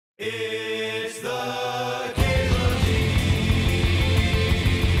It's the CalebDMTG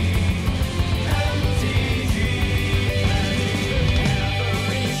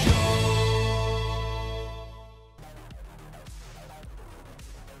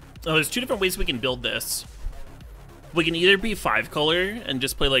Oh, there's two different ways we can build this. We can either be 5-color and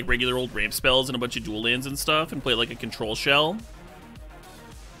just play like regular old ramp spells and a bunch of dual lands and stuff and play like a control shell.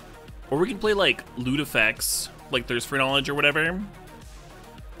 Or we can play like loot effects, like Thirst for Knowledge or whatever,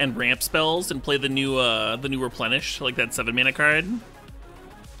 and ramp spells and play the new Replenish, like that 7-mana card.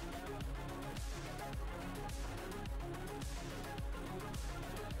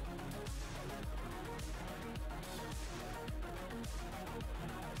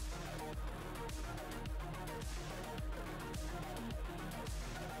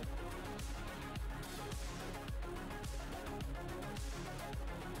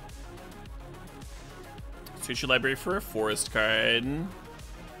 Search your library for a forest card.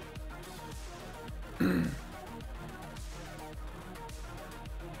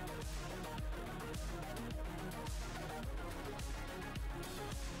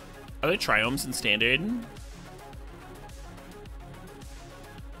 Are there triomes in standard?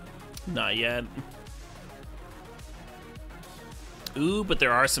 Not yet. Ooh, but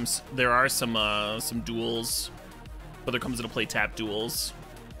there are some duels. But there comes into play tap duels.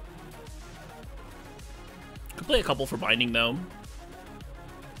 Could play a couple for binding though.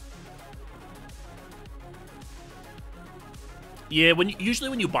 Yeah,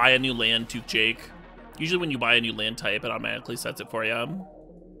 usually when you buy a new land, Took Jake, usually when you buy a new land type, it automatically sets it for you.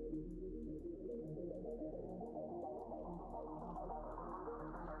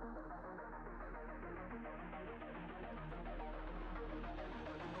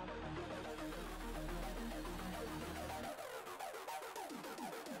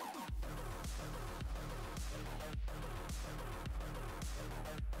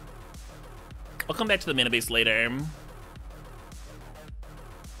 I'll come back to the mana base later.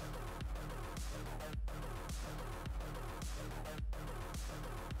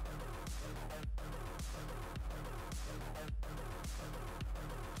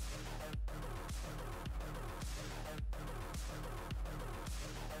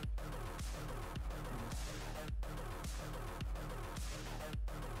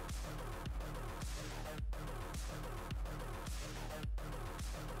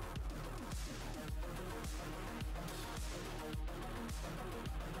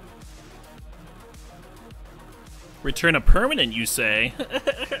 Return a permanent, you say?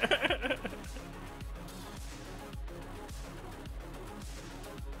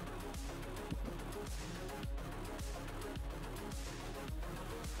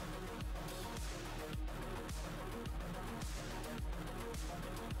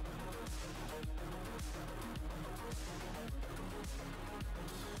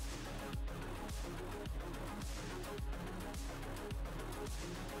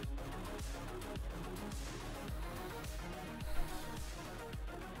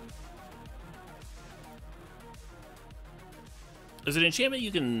 There's an enchantment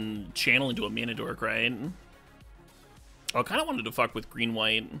you can channel into a mana dork, right? Oh, I kind of wanted to fuck with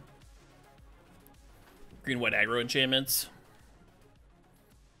green-white aggro enchantments.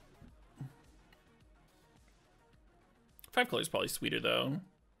 Five color is probably sweeter though,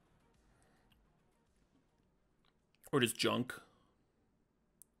 or just junk.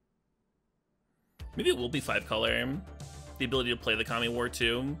 Maybe it will be 5-color. The ability to play the Kami War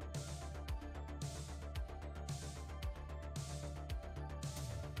too.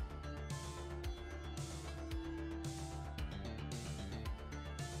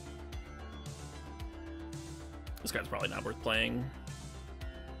 This card's probably not worth playing.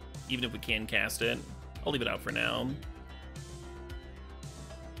 Even if we can cast it. I'll leave it out for now.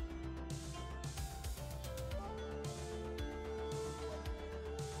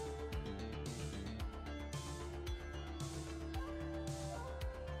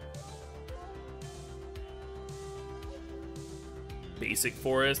 Basic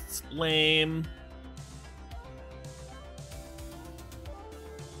forests, lame.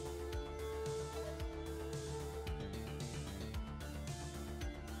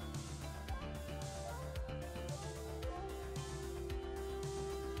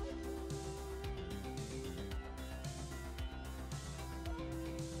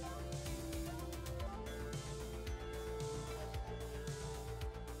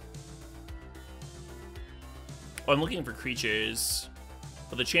 Oh, I'm looking for creatures,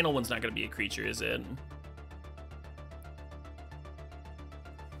 but the channel one's not going to be a creature, is it?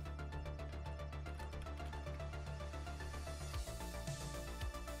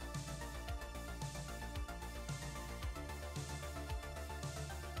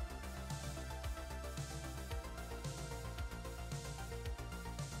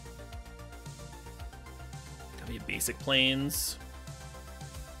 basic planes.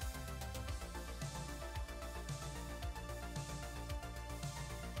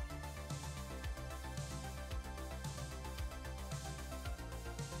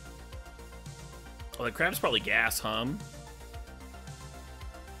 Oh, the crab's probably gas, huh?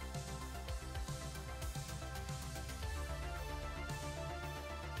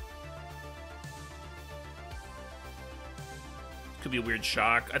 Could be a weird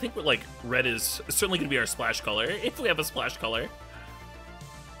shock. I think like red is certainly going to be our splash color if we have a splash color.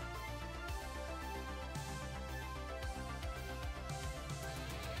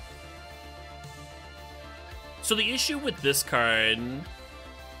 So the issue with this card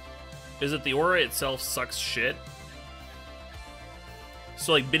is that the aura itself sucks shit.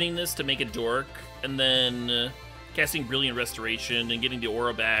 So like binning this to make a dork and then casting Brilliant Restoration and getting the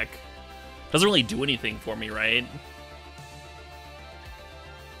aura back doesn't really do anything for me, right?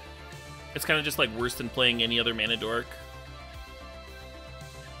 It's kind of just like worse than playing any other mana dork.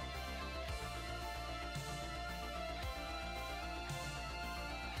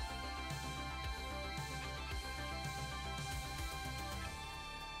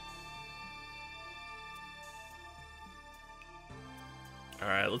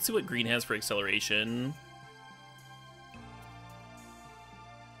 Alright, let's see what green has for acceleration.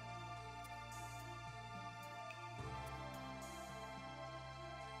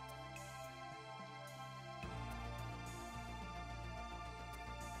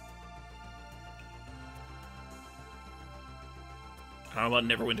 I don't know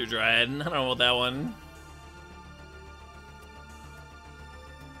about Neverwinter Dryad. I don't know about that one.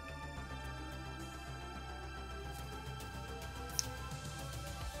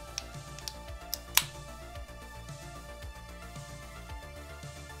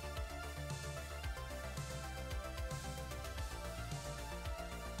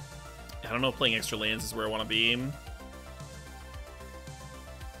 I don't know if playing extra lands is where I want to be.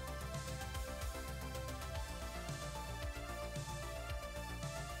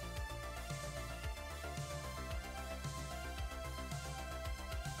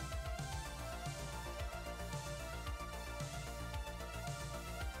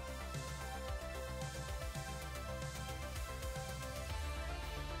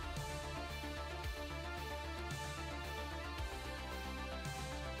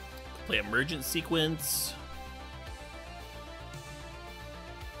 Play Emergent Sequence.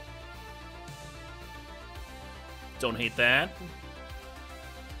 Don't hate that.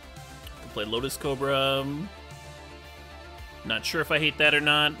 Can play Lotus Cobra. Not sure if I hate that or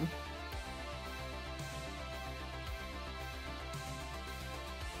not.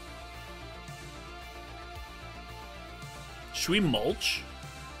 Should we mulch?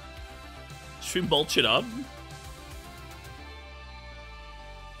 Should we mulch it up?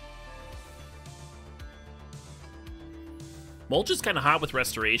 Mulch is kind of hot with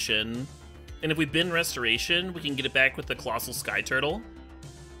Restoration. And if we bin Restoration, we can get it back with the Colossal Sky Turtle.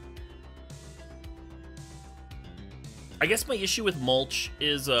 I guess my issue with Mulch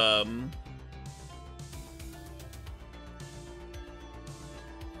is, then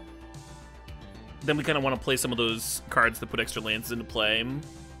we kind of want to play some of those cards that put extra lands into play. And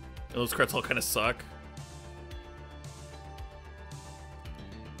those cards all kind of suck.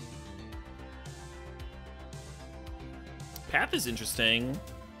 Path is interesting.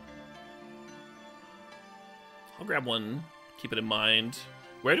 I'll grab one, keep it in mind.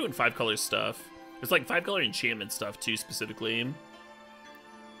 We're doing 5-color stuff. There's like 5-color enchantment stuff too, specifically.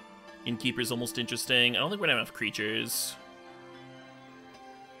 Innkeeper's almost interesting. I don't think we're gonna have enough creatures.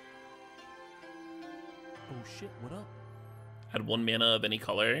 Oh shit, what up? Add 1 mana of any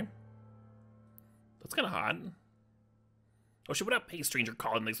color. That's kind of hot. Oh shit, what up? Hey, Stranger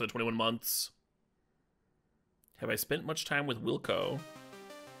Colin, thanks for the 21 months. Have I spent much time with Wilco?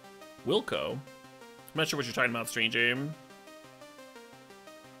 Wilco? I'm not sure what you're talking about, Stranger.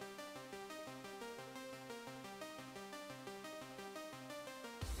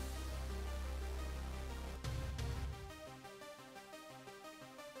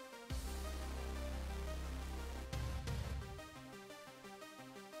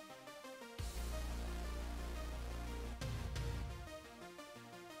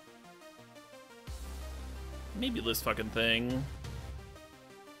 Maybe this fucking thing.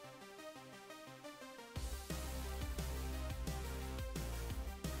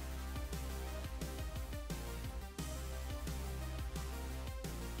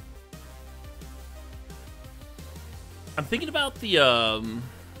 I'm thinking about the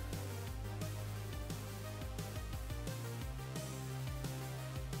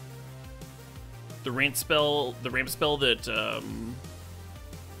ramp spell that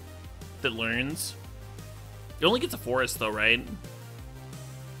that learns. It only gets a forest though, right?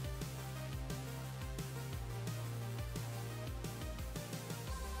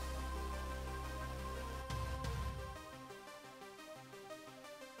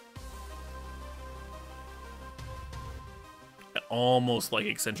 I almost like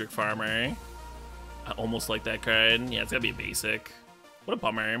Eccentric Farmer. I almost like that card. Yeah, it's gotta be a basic. What a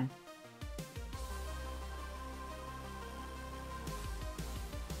bummer.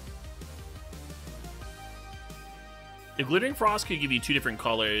 If Glittering Frost could give you 2 different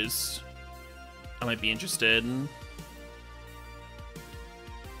colors, I might be interested.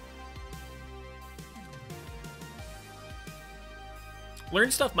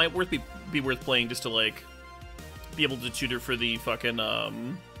 Learn stuff might be worth playing just to like be able to tutor for the fucking the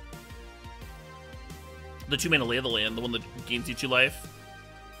 2-mana Lay of the Land, the one that gains you 2 life.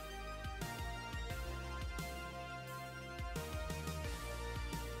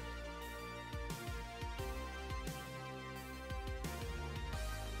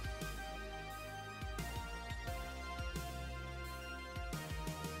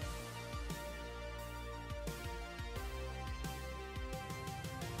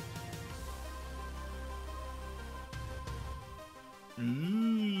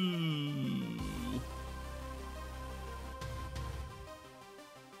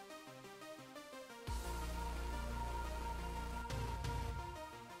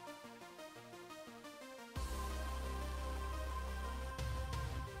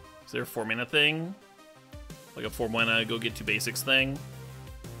 Is there a 4-mana thing? Like a 4-mana go get 2 basics thing?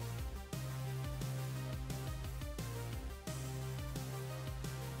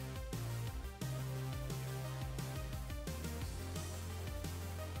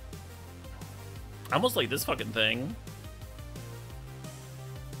 I almost like this fucking thing.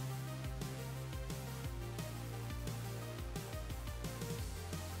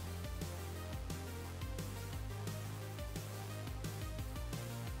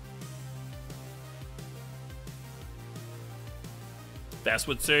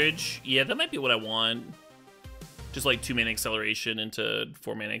 Basswood Surge. Yeah, that might be what I want. Just like 2-mana acceleration into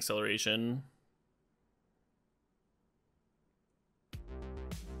 4-mana acceleration.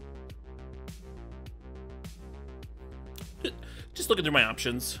 Just looking through my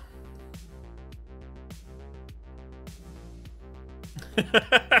options.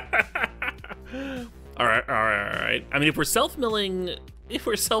 All right. I mean, if we're self-milling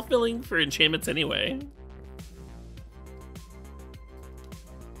for enchantments anyway.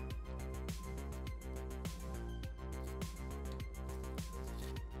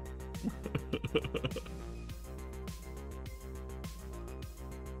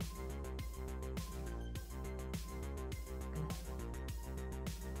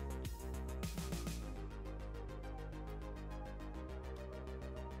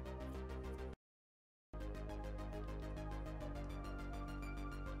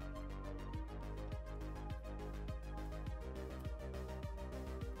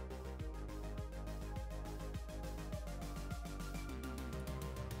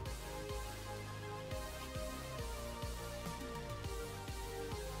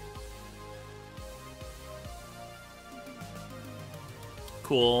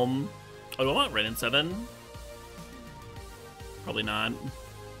 Cool. Oh, do I want red in 7? Probably not.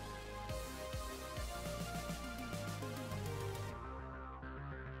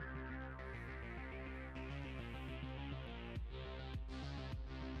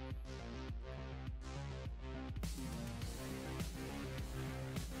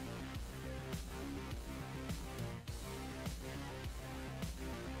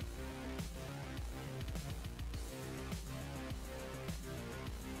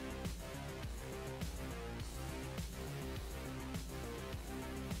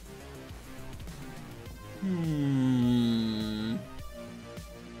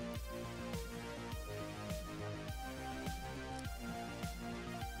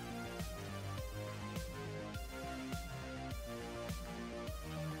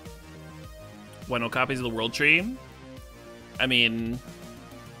 Why no copies of the World Tree? I mean,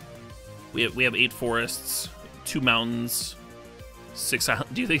 we have 8 forests, 2 mountains, 6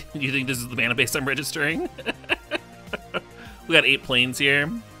 islands. Do you think this is the mana base I'm registering? We got 8 plains here.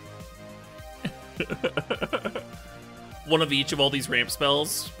 One of each of all these ramp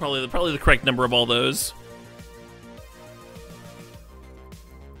spells. Probably the correct number of all those.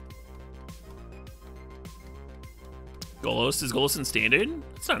 Golos. Is Golos in standard?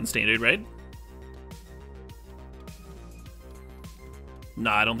 It's not in standard, right?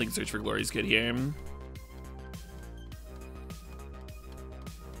 Nah, I don't think Search for Glory is good here.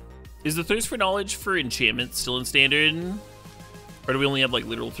 Is the Thirst for Knowledge for enchantment still in standard? Or do we only have like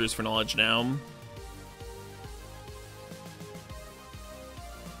literal Thirst for Knowledge now?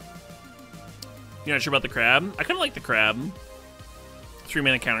 You're not sure about the crab? I kind of like the crab.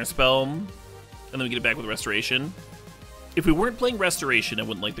 3-mana counterspell, and then we get it back with Restoration. If we weren't playing Restoration, I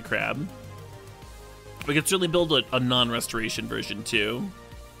wouldn't like the crab. We could certainly build a non-Restoration version, too.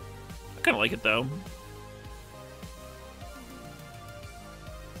 I kind of like it, though.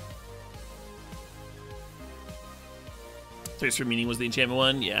 Thirst for Meaning was the enchantment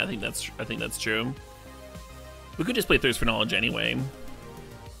one? Yeah, I think that's true. We could just play Thirst for Knowledge anyway.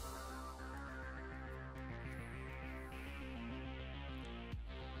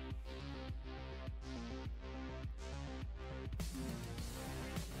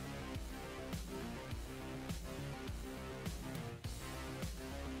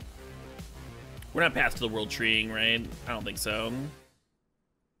 We're not past the world treeing, right? I don't think so.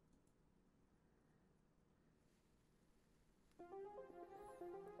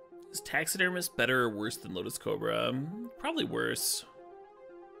 Is Taxidermist better or worse than Lotus Cobra? Probably worse.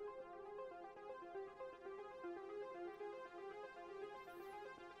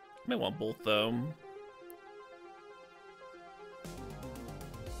 Might want both, though.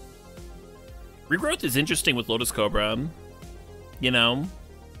 Regrowth is interesting with Lotus Cobra. You know?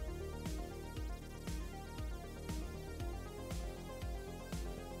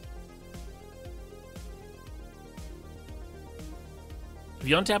 If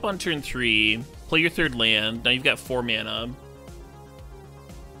you untap on turn 3, play your 3rd land, now you've got 4 mana.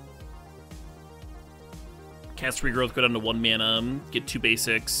 Cast Regrowth, go down to 1 mana, get 2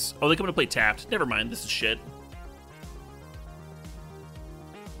 basics. Oh, they come to play tapped. Never mind, this is shit.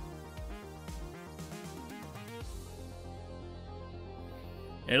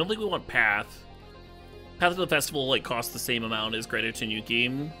 I don't think we want Path. Path to the Festival like costs the same amount as Greater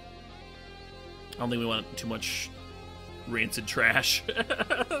Tenuki. I don't think we want too much rancid trash.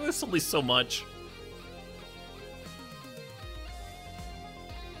 There's only so much.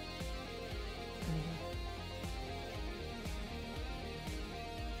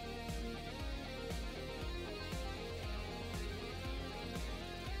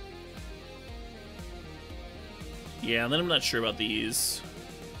 Yeah, and then I'm not sure about these.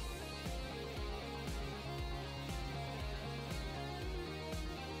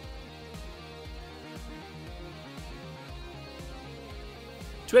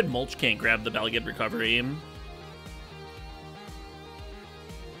 Too bad Mulch can't grab the Balagid Recovery.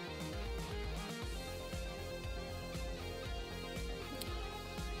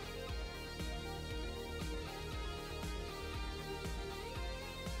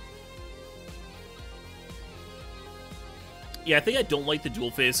 Yeah, I think I don't like the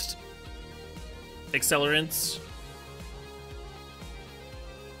dual-faced accelerants.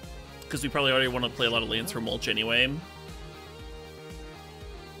 Because we probably already want to play a lot of lands for Mulch anyway.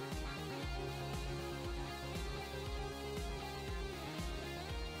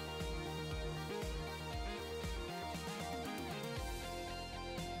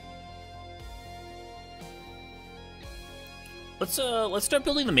 Let's start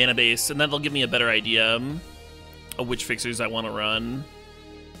building the mana base, and that'll give me a better idea of which fixers I want to run.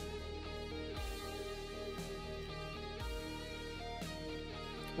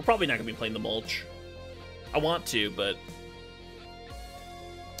 We're probably not going to be playing the Mulch. I want to, but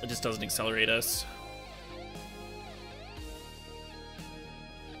it just doesn't accelerate us.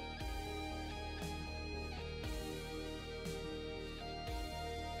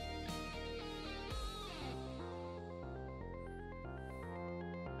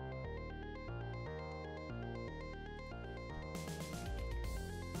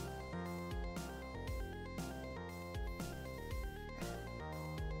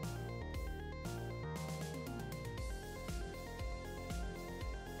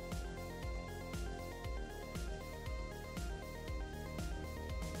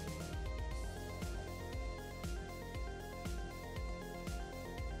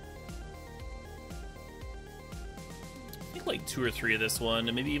 Like 2 or 3 of this one,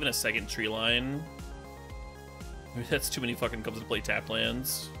 and maybe even a second tree line. Maybe that's too many fucking comes to play tap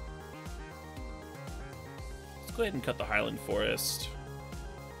lands. Let's go ahead and cut the Highland Forest.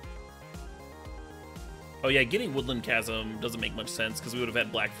 Oh yeah, getting Woodland Chasm doesn't make much sense because we would have had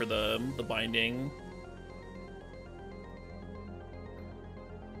black for the binding.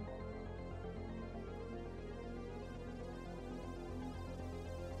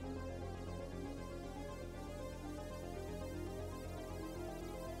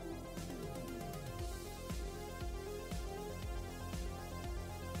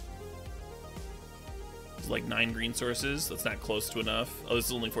 Like 9 green sources. That's not close to enough. Oh, this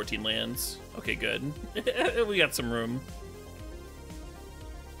is only 14 lands. Okay, good. We got some room.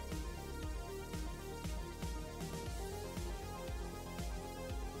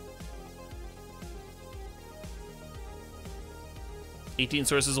 18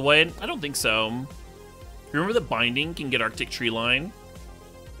 sources away? I don't think so. Remember that Binding can get Arctic Treeline.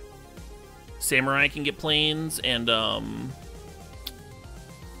 Samurai can get Plains, and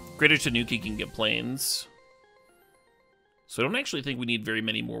Greater Tanuki can get Plains. So I don't actually think we need very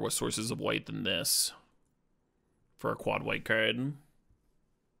many more sources of white than this for a quad white card.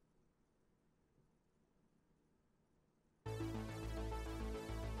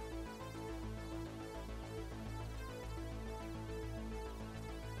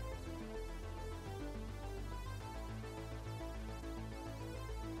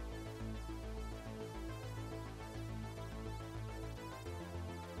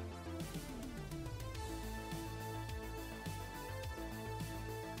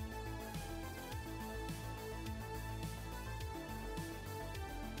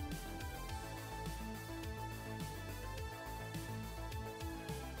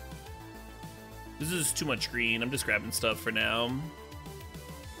 This is too much green. I'm just grabbing stuff for now.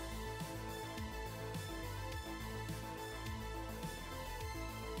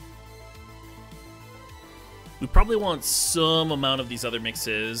 We probably want some amount of these other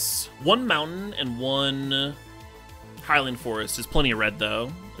mixes. One mountain and one highland forest is plenty of red,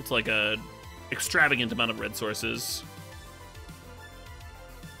 though. It's like a extravagant amount of red sources.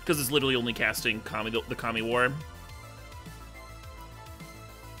 Because it's literally only casting the Kami War.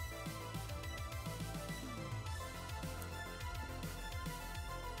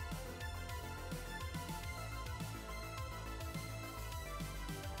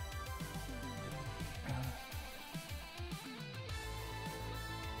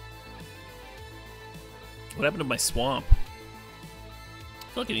 What happened to my swamp?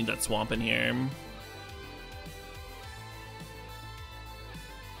 I feel like I need that swamp in here.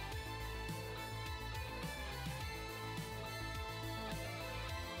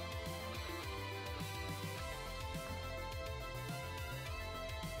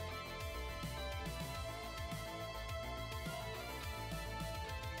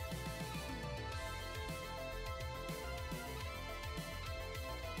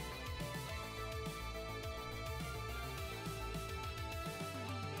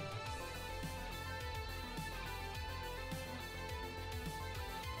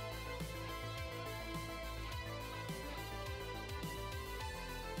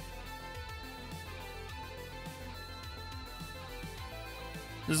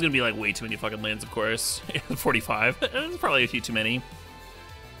 This is gonna be like way too many fucking lands, of course. 45. It's probably a few too many.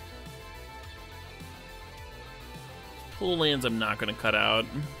 Full lands I'm not gonna cut out.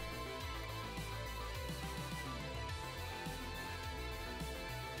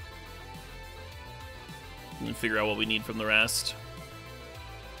 And figure out what we need from the rest.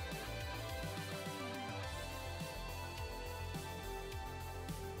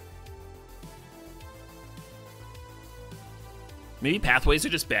 Maybe pathways are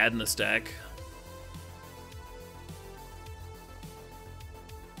just bad in this deck.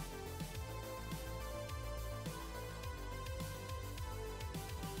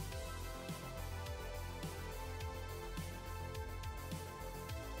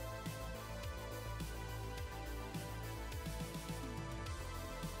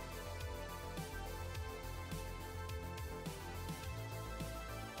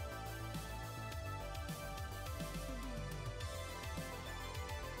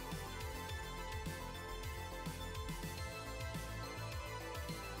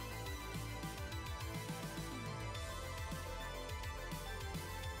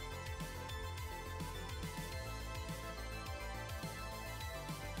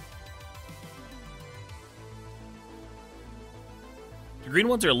 The green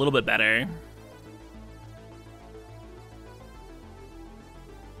ones are a little bit better.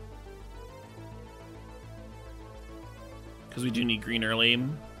 Because we do need green early.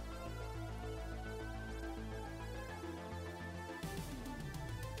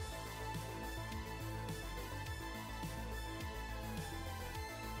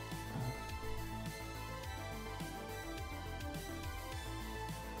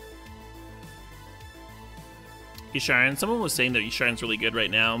 Yisharan. Someone was saying that Yisharan's really good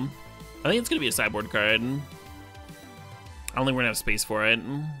right now. I think it's going to be a sideboard card. I don't think we're going to have space for it.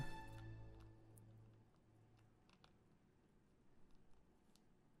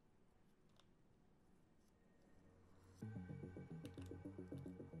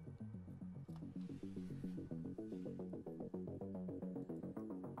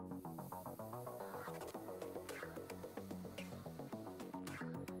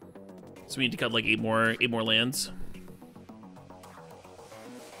 So we need to cut like eight more lands.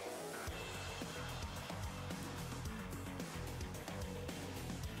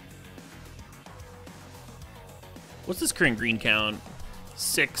 What's this current green count?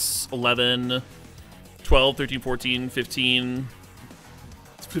 6, 11, 12, 13, 14, 15.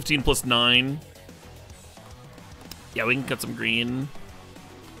 It's 15 plus 9. Yeah, we can cut some green.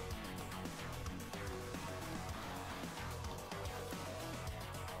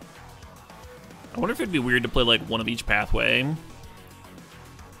 I wonder if it'd be weird to play like one of each pathway.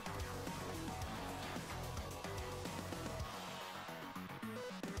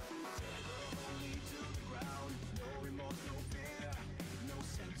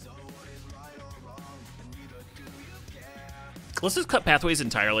 Let's just cut pathways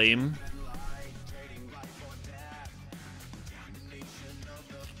entirely.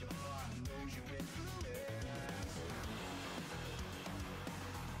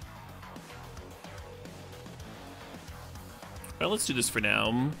 Well, let's do this for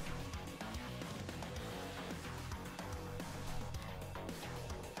now.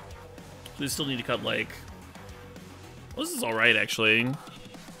 We still need to cut, like... Well, this is alright, actually.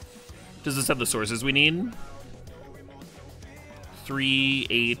 Does this have the sources we need? 3,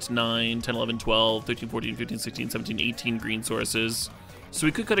 8, 9, 10, 11, 12, 13, 14, 15, 16, 17, 18 green sources. So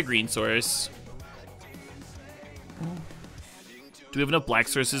we could cut a green source. Do we have enough black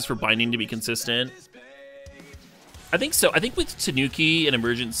sources for binding to be consistent? I think so. I think with Tanuki and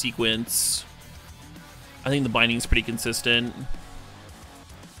Emergent Sequence, I think the binding's pretty consistent.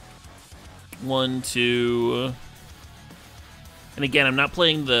 1, 2... And again, I'm not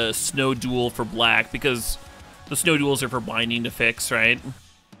playing the Snow Duel for black because the Snow Duels are for binding to fix, right?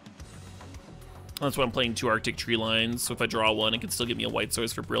 That's why I'm playing 2 Arctic Tree Lines, so if I draw 1, it can still give me a white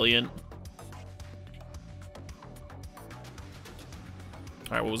source for Brilliant.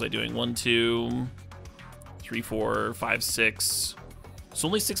 Alright, what was I doing? 1, 2... 3, 4, 5, 6. So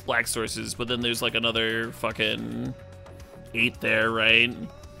only 6 black sources, but then there's like another fucking 8 there, right?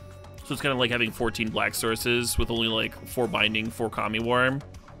 So it's kind of like having 14 black sources with only like 4 binding, 4 Kami War.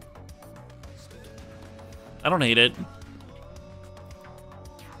 I don't hate it.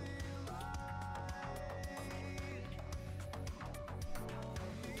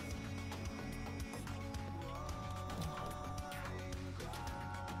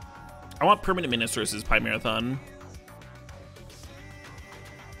 I want permanent mana sources, Pi Marathon.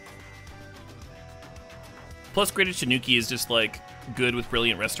 Plus, Greater Tanuki is just, like, good with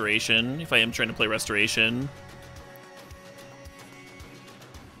Brilliant Restoration, if I am trying to play Restoration.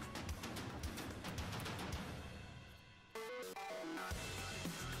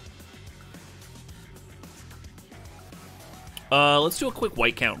 Let's do a quick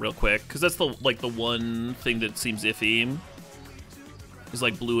white count real quick, because that's the one thing that seems iffy. Is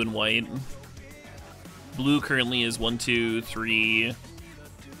like blue and white. Blue currently is 1, 2, 3,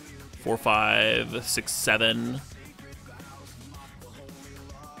 4, 5, 6, 7.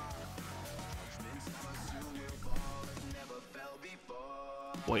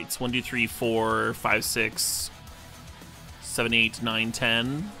 White's 1, 2, 3, 4, 5, 6, 7, 8, 9,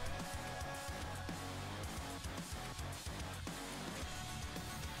 10.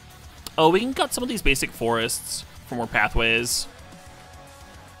 Oh, we can cut some of these basic forests for more pathways.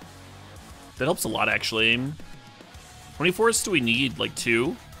 That helps a lot, actually. How many forests do we need? Like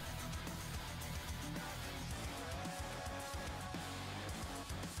 2?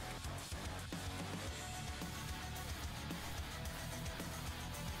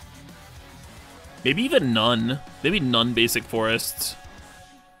 Maybe even none. Maybe none basic forests.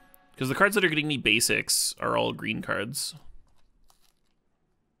 Because the cards that are getting me basics are all green cards.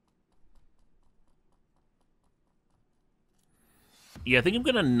 Yeah, I think I'm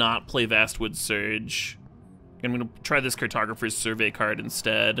gonna not play Vastwood Surge. I'm gonna try this Cartographer's Survey card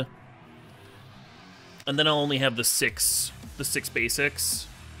instead. And then I'll only have the six basics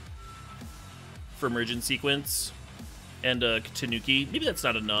for Emergent Sequence and Tanuki. Maybe that's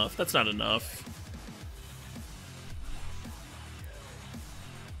not enough. That's not enough.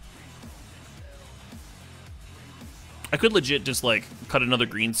 I could legit just like cut another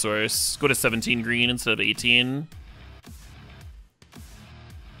green source, go to 17 green instead of 18.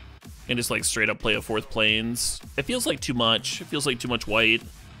 And just like straight up play a 4th Plains. It feels like too much. It feels like too much white.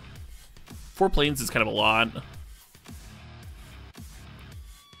 4 Plains is kind of a lot.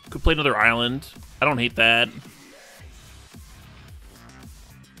 Could play another island. I don't hate that.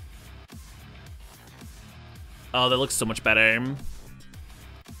 Oh, that looks so much better.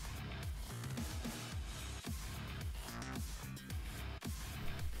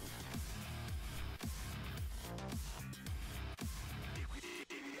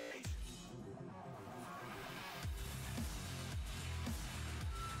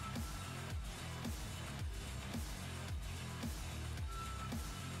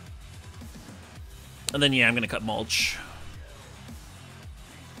 And then, yeah, I'm gonna cut mulch.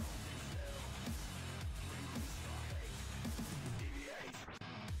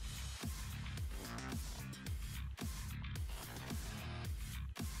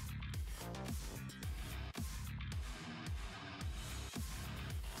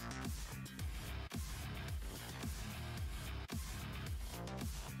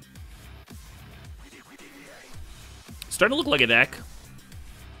 Starting to look like a deck.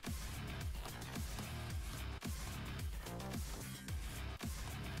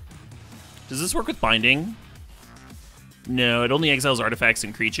 Does this work with binding? No, it only exiles artifacts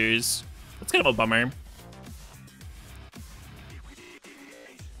and creatures. That's kind of a bummer.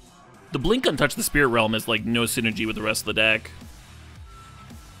 The blink Untouch the Spirit Realm is like no synergy with the rest of the deck.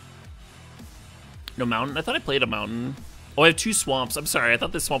 No mountain? I thought I played a mountain. Oh, I have 2 swamps. I'm sorry, I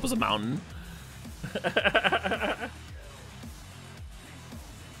thought this swamp was a mountain.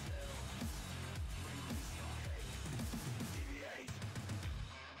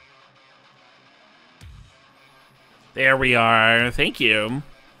 There we are. Thank you.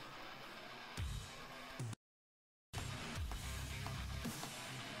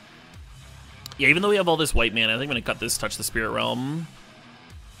 Yeah, even though we have all this white mana, I think I'm gonna cut this Touch the Spirit Realm.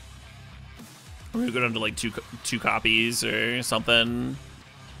 We're gonna go down to like two copies or something.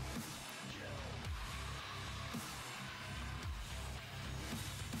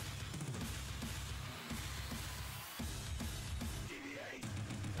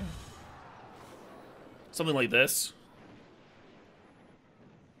 Something like this.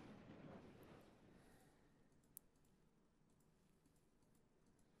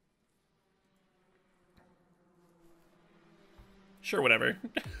 Sure, whatever.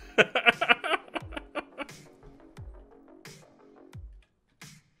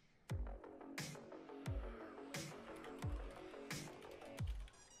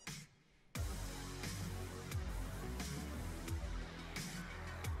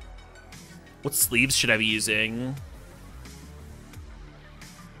 What sleeves should I be using?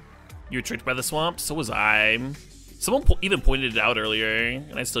 You were tricked by the swamp? So was I. Someone even pointed it out earlier,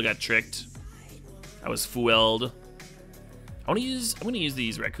 and I still got tricked. I was fooled. I'm gonna use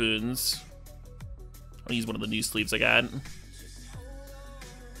these raccoons. I'm gonna use one of the new sleeves I got.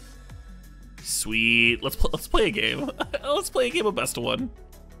 Sweet. Let's play a game. Let's play a game of best of one.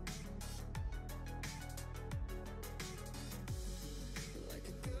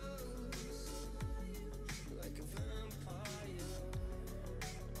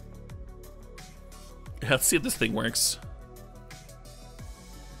 Let's see if this thing works.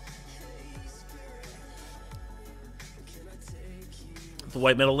 The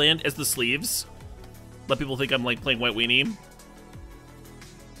white metal land as the sleeves. Let people think I'm like playing White Weenie.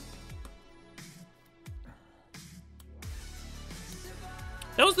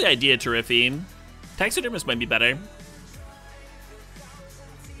 That was the idea, Terrific. Taxidermist might be better.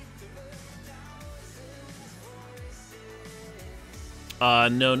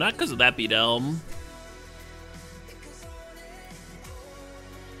 No, not because of that beat elm.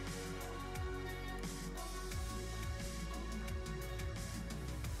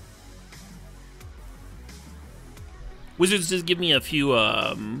 Wizards just give me a few,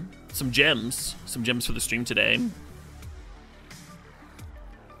 some gems for the stream today.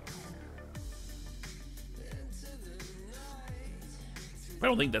 I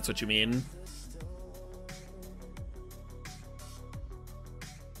don't think that's what you mean.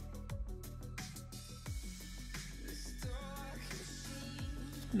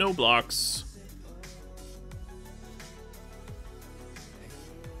 No blocks.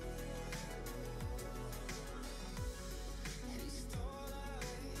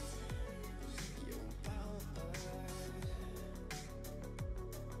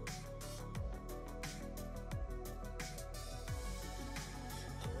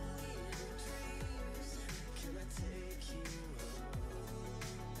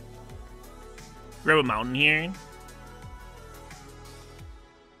 Grab a mountain here.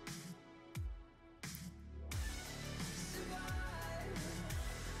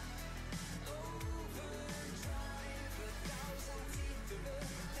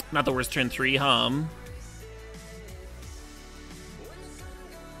 Not the worst turn 3, hum.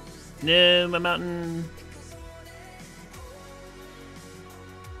 No, my mountain.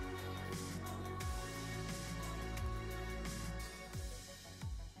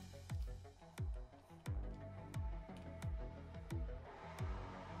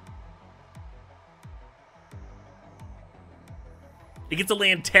 It gets a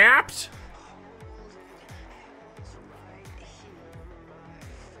land tapped?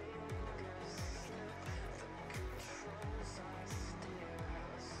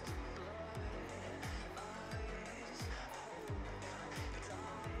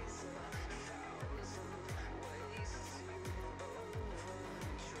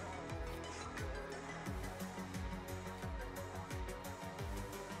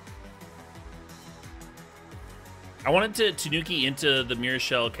 I wanted to Tanuki into the Mirror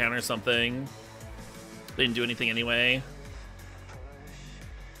Shell counter something. They didn't do anything anyway.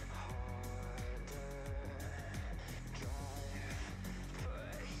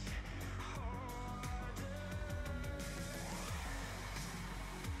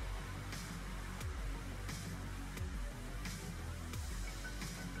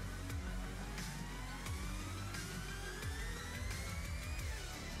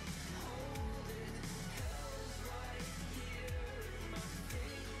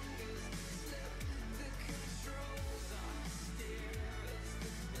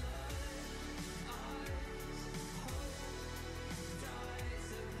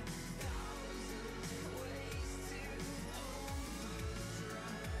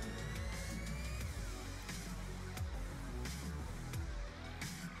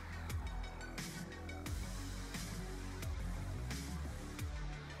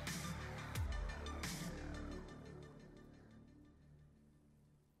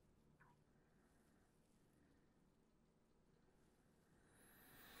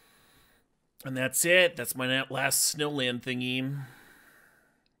 And that's it. That's my last snowland thingy.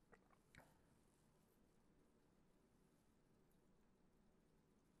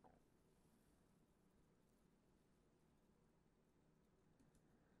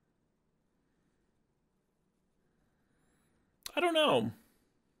 I don't know.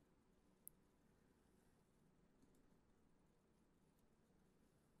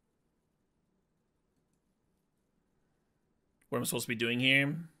 What am I supposed to be doing here?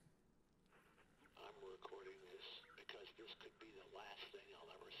 I'm recording this because this could be the last thing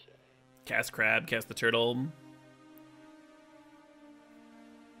I'll ever say. Cast crab, cast the turtle.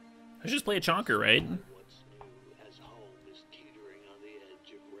 I should just play a chonker, right? What's new as home is teetering on the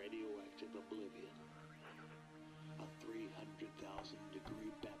edge of radioactive oblivion. A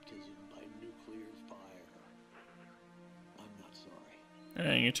 300,000-degree baptism by nuclear fire. I'm not sorry.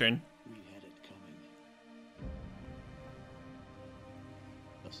 Alright, your turn. We had it coming.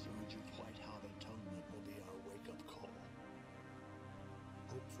 A surge of white-hot atonement will be our wake-up call.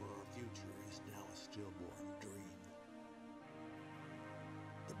 Hope for our future is now a stillborn dream.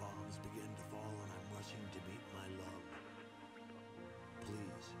 The bombs begin to fall and I'm rushing to meet my love.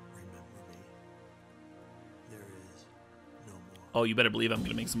 Please remember me. There is no more. Oh, you better believe I'm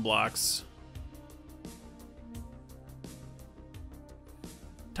gonna make some blocks.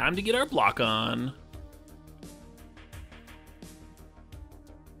 Time to get our block on.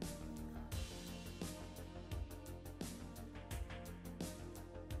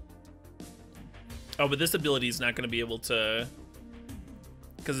 Oh, but this ability is not going to be able to...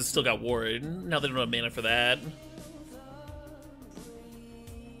 Because it's still got ward. Now they don't have mana for that.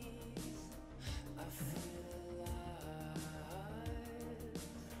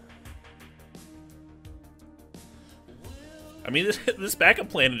 I mean, this backup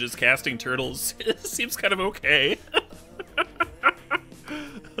plan of just casting turtles seems kind of okay.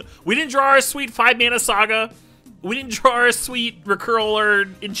 We didn't draw our sweet 5-mana saga. We didn't draw our sweet recurl or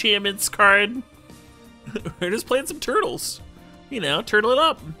enchantments card. We're just playing some turtles. You know, turtle it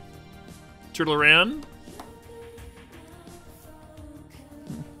up. Turtle around.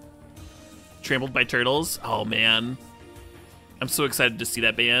 Trampled by turtles. Oh, man. I'm so excited to see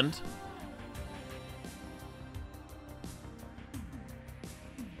that band.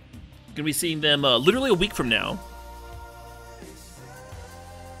 Gonna be seeing them literally a week from now.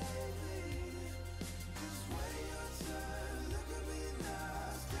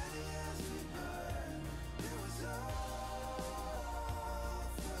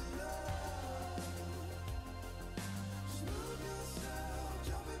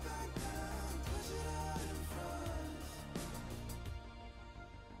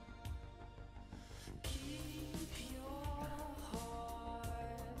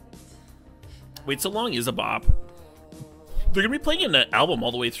 Wait so long is a bop. They're gonna be playing an album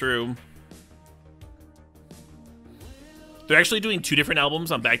all the way through. They're actually doing 2 different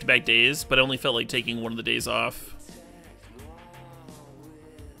albums on back-to-back days, but I only felt like taking one of the days off.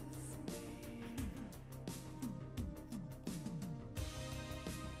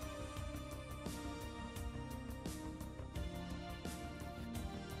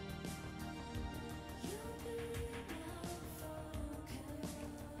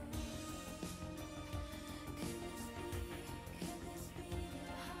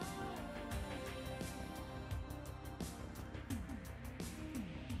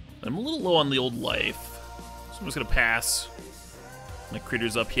 I'm a little low on the old life, so I'm just gonna pass my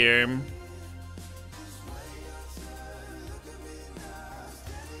critters up here.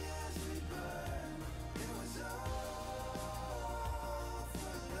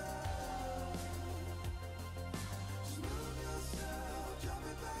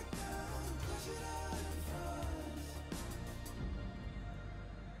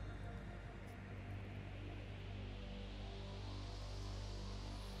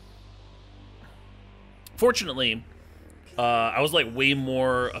 Fortunately, I was like way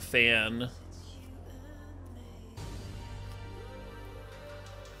more a fan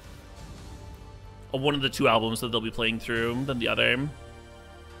of one of the 2 albums that they'll be playing through than the other.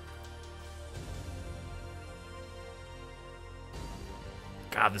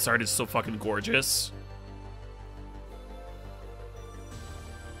 God, this art is so fucking gorgeous.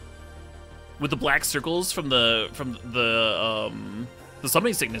 With the black circles from the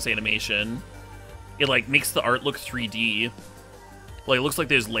Summoning Sickness animation. It like makes the art look 3D. Like it looks like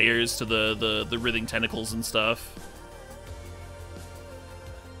there's layers to the writhing tentacles and stuff.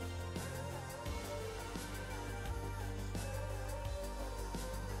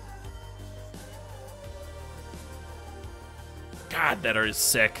 God, that art is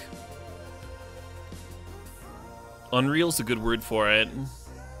sick. Unreal's a good word for it.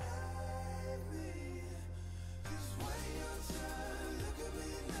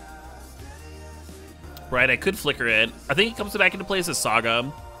 Right, I could flicker it. I think it comes back into play as a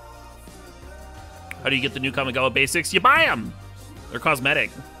Saga. How do you get the new Kamigawa basics? You buy them! They're cosmetic.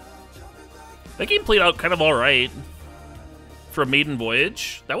 That game played out kind of alright. For a maiden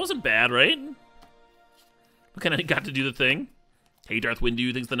voyage. That wasn't bad, right? We kind of got to do the thing. Hey, Darth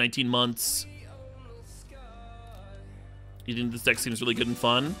Windu, thanks for the 19 months. You think this deck seems really good and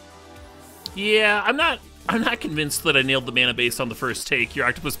fun? Yeah, I'm not convinced that I nailed the mana base on the first take, your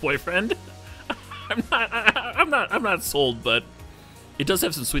octopus boyfriend. I'm not sold, but it does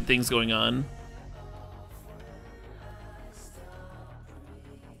have some sweet things going on.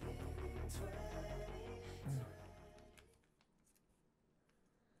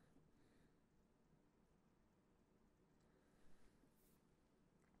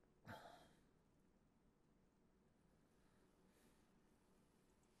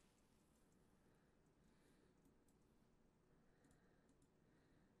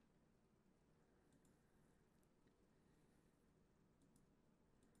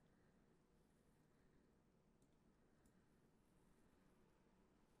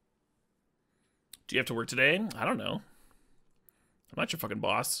 Do you have to work today? I don't know. I'm not your fucking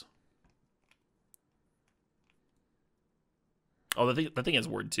boss. Oh, that thing has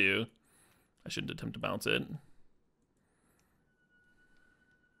word too. I shouldn't attempt to bounce it.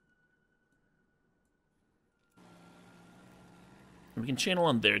 We can channel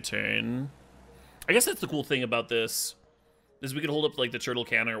on their turn. I guess that's the cool thing about this, is we could hold up like the turtle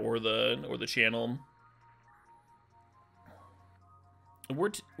counter or the channel.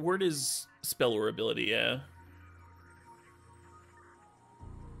 Word is spell or ability, yeah.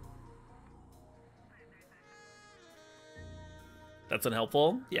 That's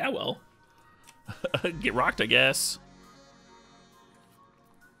unhelpful? Yeah, well. Get rocked, I guess.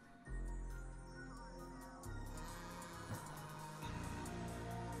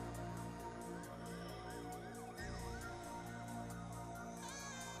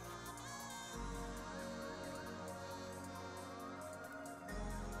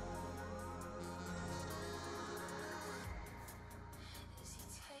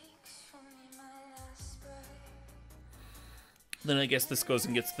 Then I guess this goes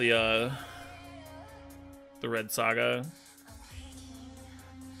and gets the Red Saga.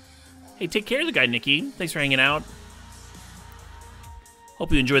 Hey, take care of the guy, Nikki. Thanks for hanging out.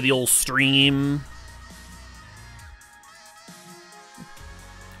 Hope you enjoy the old stream.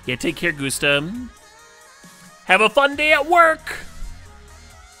 Yeah, take care, Gusta. Have a fun day at work!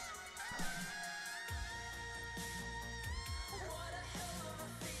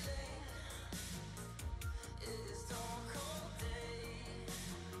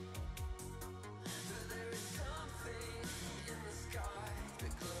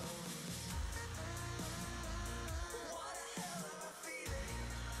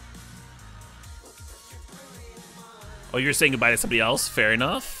 Oh, you're saying goodbye to somebody else? Fair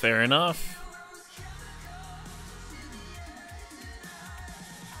enough, fair enough.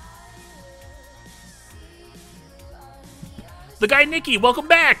 The guy Nikki, welcome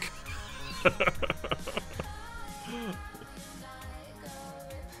back!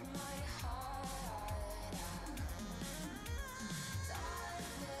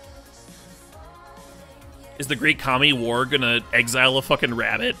 Is the Great Kami War gonna exile a fucking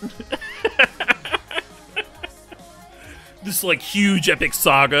rabbit? This like huge epic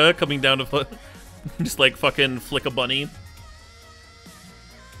saga coming down to just like fucking flick a bunny.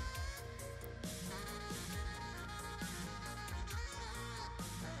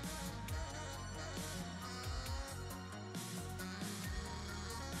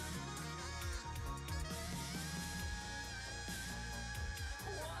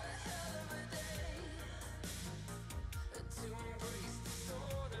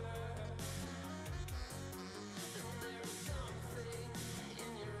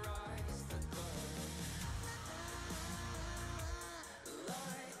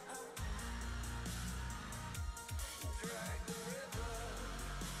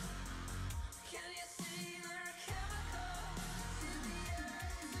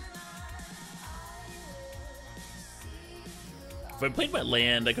 If I played my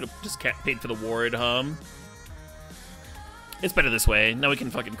land, I could have just paid for the ward, It's better this way. Now we can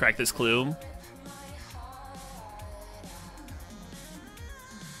fucking crack this clue.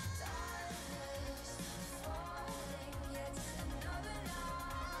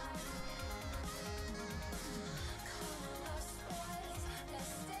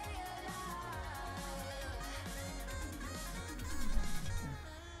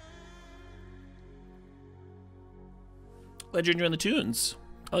 Glad you're enjoying the tunes.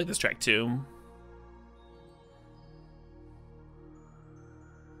 I like this track too.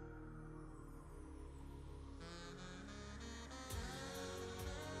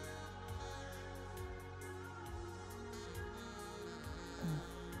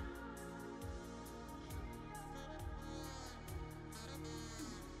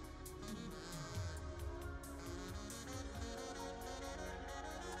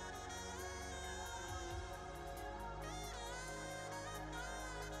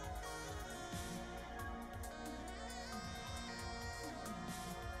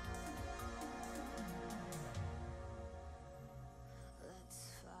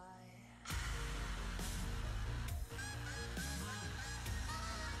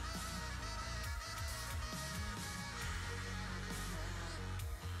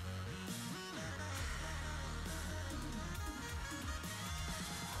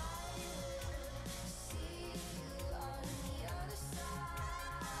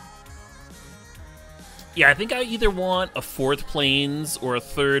 Yeah, I think I either want a 4th Plains or a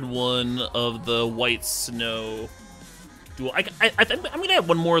 3rd one of the White Snow duel. I think I'm gonna have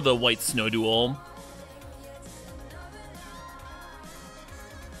one more of the White Snow duel.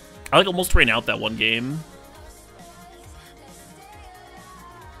 I like almost ran out that one game.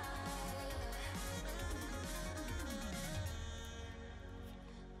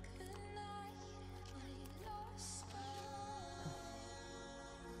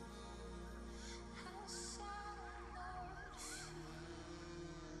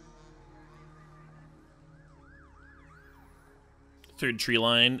 Third tree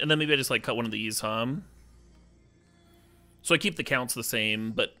line, and then maybe I just like cut one of these, huh? So I keep the counts the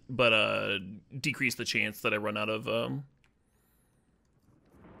same, but decrease the chance that I run out of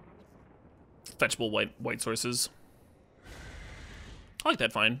fetchable white sources. I like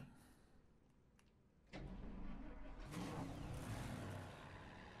that fine.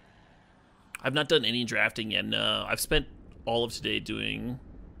 I've not done any drafting yet. No, I've spent all of today doing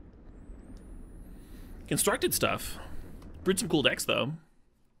constructed stuff. Brewed some cool decks, though.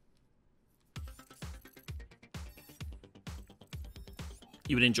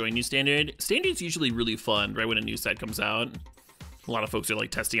 You would enjoy new standard? Standard's usually really fun, right when a new set comes out. A lot of folks are like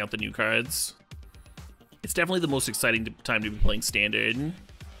testing out the new cards. It's definitely the most exciting time to be playing standard.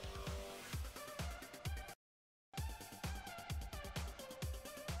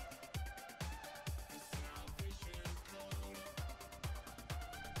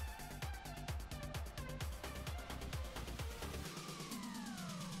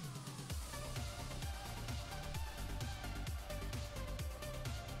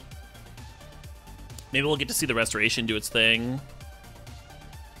 Maybe we'll get to see the restoration do its thing.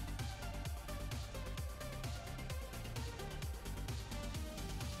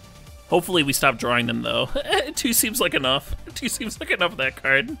 Hopefully we stop drawing them, though. 2 seems like enough. 2 seems like enough of that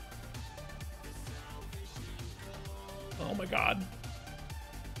card. Oh my god.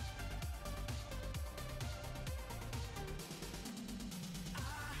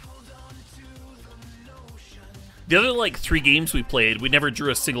 The other, like, 3 games we played, we never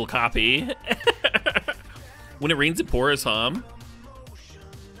drew a single copy. When it rains, it pours, huh?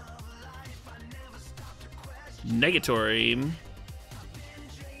 Negatory.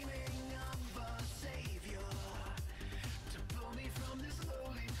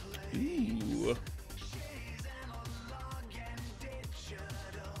 Ooh.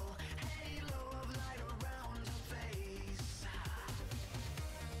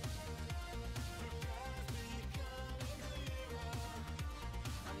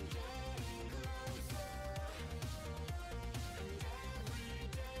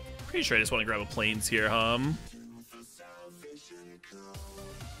 Pretty sure I just want to grab a plains here,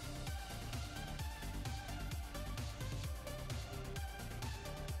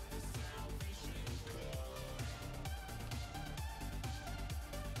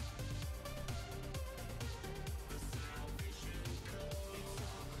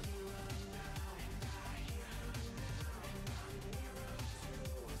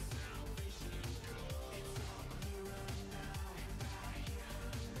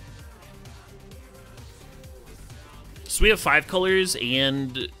 So we have 5 colors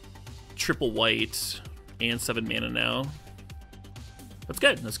and triple white and 7 mana now. That's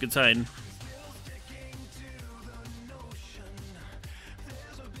good. That's a good sign.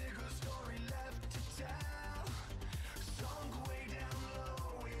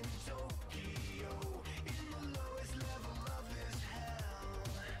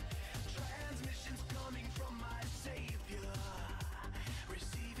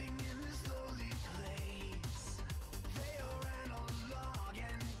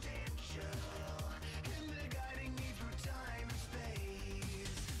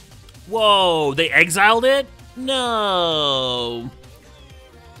 Whoa, they exiled it? No.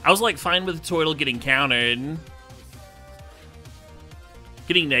 I was like fine with the turtle getting countered.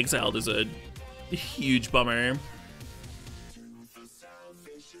 Getting exiled is a huge bummer.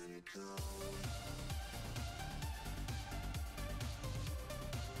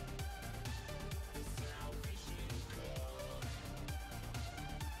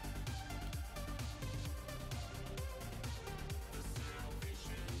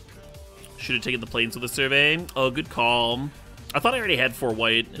 Should have taken the plains with the survey. Oh, good call. I thought I already had 4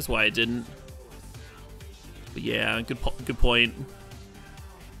 white. Is why I didn't. But yeah, good point.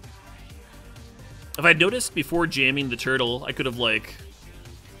 If I'd noticed before jamming the turtle, I could have, like,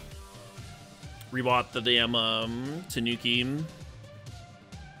 rebought the damn Tanuki.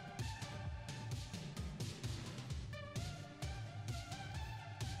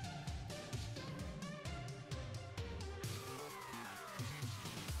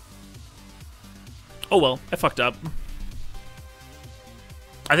 Oh well, I fucked up.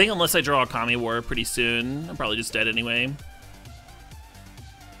 I think unless I draw a Kami War pretty soon, I'm probably just dead anyway.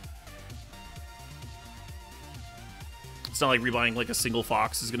 It's not like rebuying like a single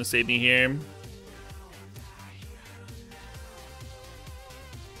Fox is gonna save me here.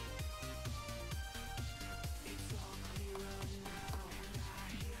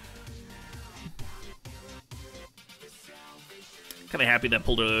 Kinda happy that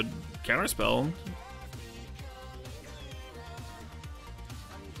pulled a counterspell.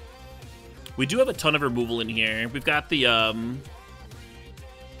 We do have a ton of removal in here. We've got the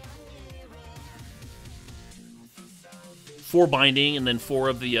 4 binding and then 4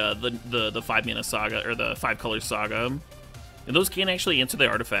 of the 5-mana saga, or the 5-color saga. And those can't actually answer the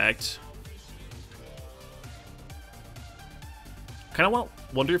artifact. Kinda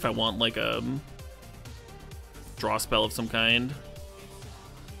wonder if I want like a draw spell of some kind.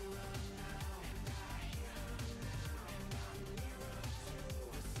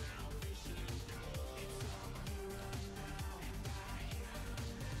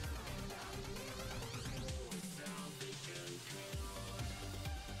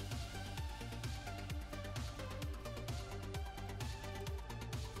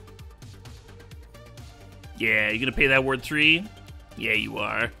 Yeah, you gonna pay that word 3? Yeah, you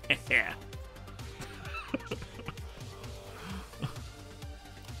are.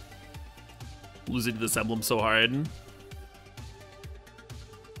 Losing to this emblem so hard.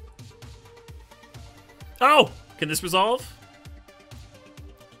 Oh! Can this resolve?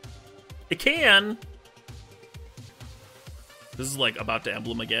 It can! This is like about to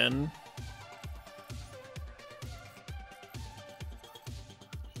emblem again.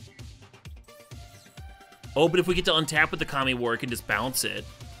 Oh, but if we get to untap with the Kami War, it can just bounce it.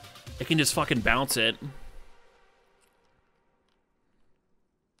 It can just fucking bounce it.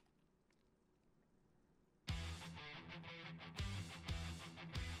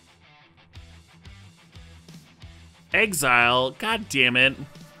 Exile? God damn it.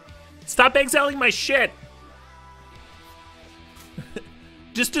 Stop exiling my shit!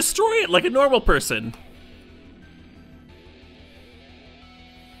 Just destroy it like a normal person.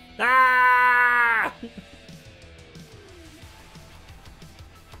 Ah!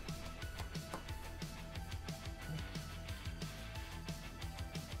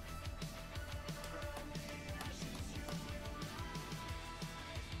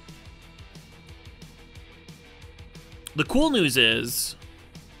 The cool news is...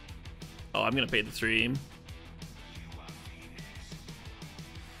 Oh, I'm gonna pay the 3.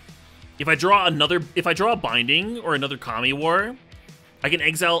 If I draw a binding or another Kami War, I can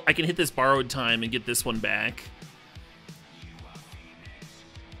exile, I can hit this borrowed time and get this one back.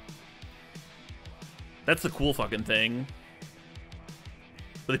 That's the cool fucking thing.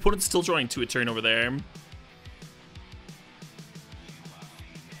 But the opponent's still drawing 2 a turn over there.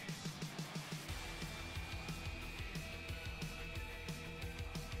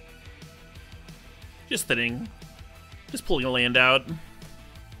 Just thinning. Just pulling a land out.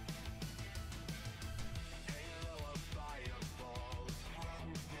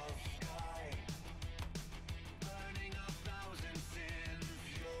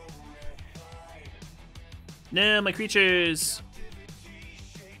 No, my creatures.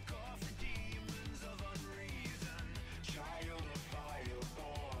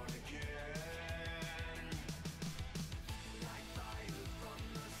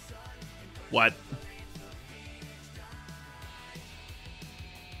 What?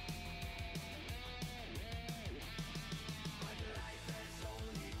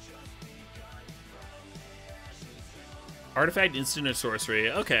 Artifact, instant, or sorcery.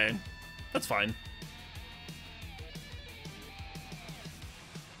 Okay. That's fine.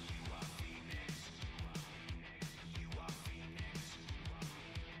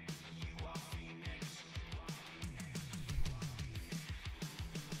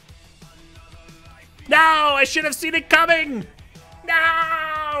 No! I should have seen it coming!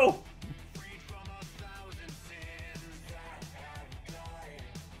 No!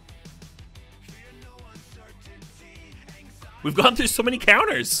 We've gone through so many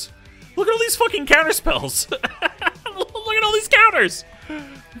counters. Look at all these fucking counter spells. Look at all these counters.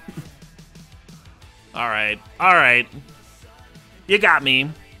 All right. All right. You got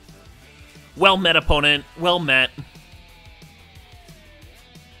me. Well met, opponent. Well met.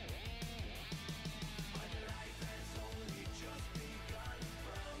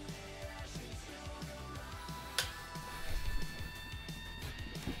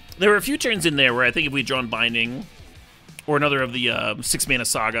 There were a few turns in there where I think if we'd drawn Binding or another of the 6-mana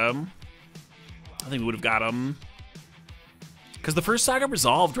Saga, I think we would have got him. Because the first Saga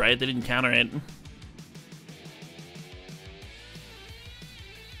resolved, right? They didn't counter it.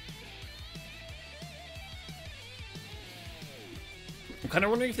 kind of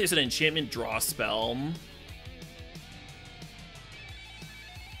wondering if there's an enchantment draw spell.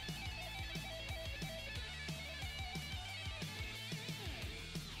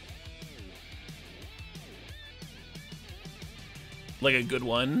 Like a good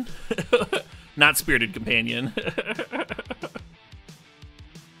one. Not Spirited Companion.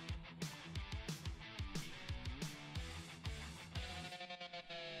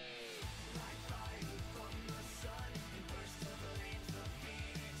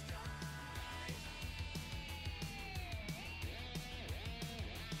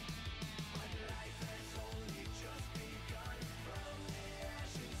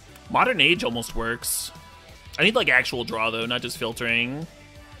 Modern Age almost works. I need like actual draw though, not just filtering.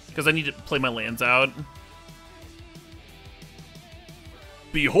 Because I need to play my lands out.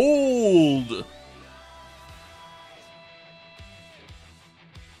 Behold!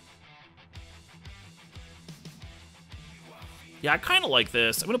 Yeah, I kind of like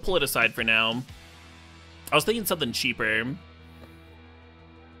this. I'm going to pull it aside for now. I was thinking something cheaper.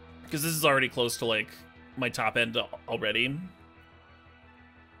 Because this is already close to like my top end already.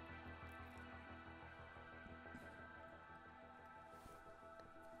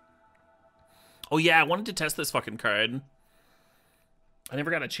 Oh yeah, I wanted to test this fucking card. I never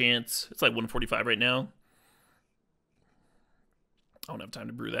got a chance. It's like 145 right now. I don't have time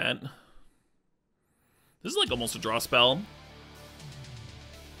to brew that. This is like almost a draw spell.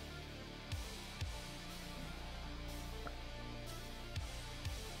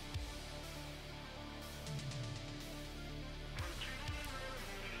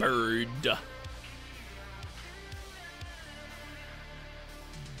 Bird.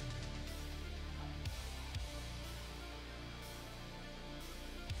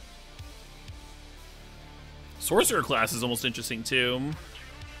 Sorcerer class is almost interesting too.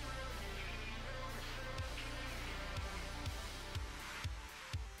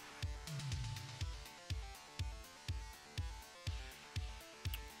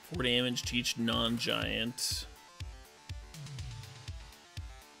 Four damage to each non-giant.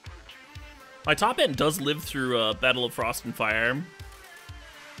 My top end does live through Battle of Frost and Fire.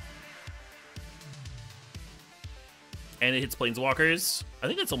 And it hits Planeswalkers. I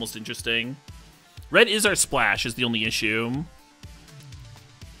think that's almost interesting. Red is our splash, is the only issue.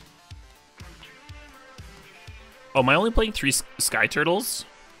 Oh, am I only playing 3 Sky Turtles?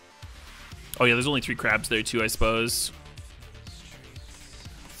 Oh yeah, there's only 3 crabs there too, I suppose.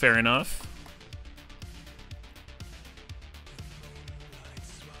 Fair enough.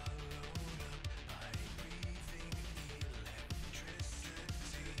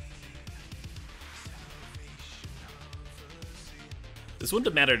 This wouldn't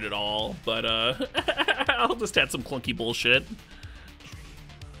have mattered at all, but I'll just add some clunky bullshit.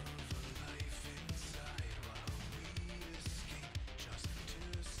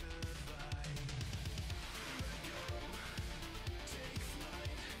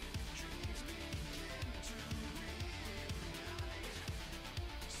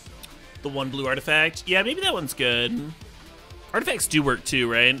 The 1 blue artifact? Yeah, maybe that one's good. Artifacts do work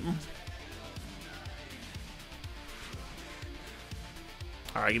too, right?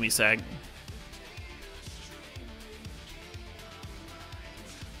 Alright, give me a sec.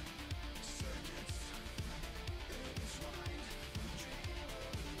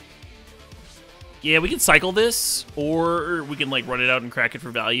 Yeah, we can cycle this, or we can like run it out and crack it for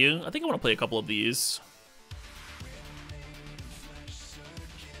value. I think I want to play a couple of these.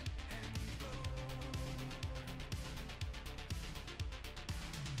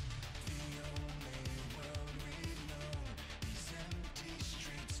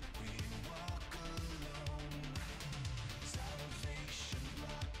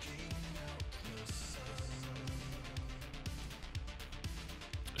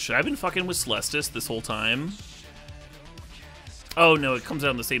 Should I have been fucking with Celestis this whole time? Oh no, it comes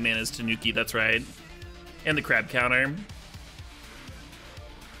out on the same mana as Tanuki, that's right. And the crab counter.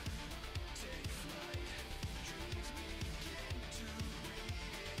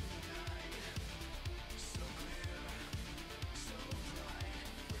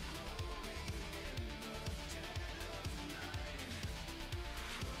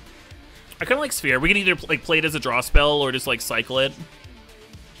 I kind of like Sphere. We can either like play it as a draw spell or just like cycle it.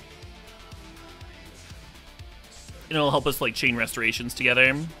 And it'll help us like chain restorations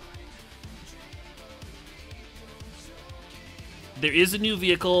together. There is a new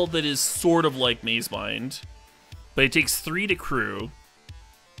vehicle that is sort of like Maze Mind, but it takes 3 to crew.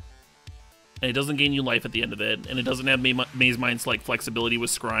 And it doesn't gain you life at the end of it, and it doesn't have Maze Mind's like flexibility with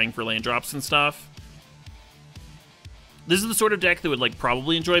scrying for land drops and stuff. This is the sort of deck that would like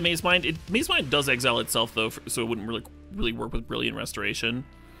probably enjoy Maze Mind. Maze Mind does exile itself though, so it wouldn't really really work with Brilliant Restoration.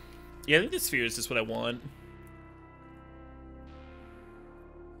 Yeah, I think the sphere is just what I want.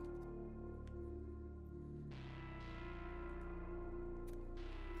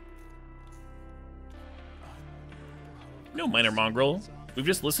 No Minor Mongrel. We've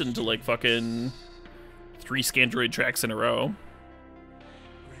just listened to like fucking 3 Scandroid tracks in a row.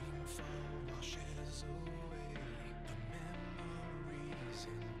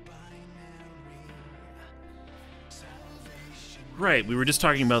 Right, we were just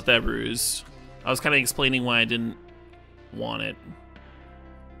talking about that, Ruse. I was kind of explaining why I didn't want it.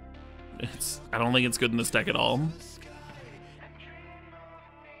 I don't think it's good in this deck at all.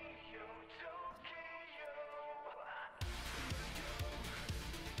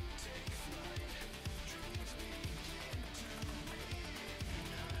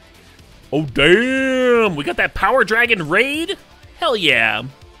 Oh, damn! We got that Power Dragon raid? Hell yeah.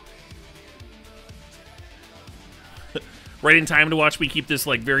 Right in time to watch me keep this,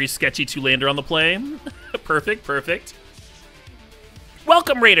 like, very sketchy 2-lander on the play. Perfect, perfect.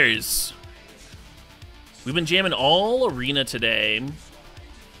 Welcome, Raiders! We've been jamming all Arena today.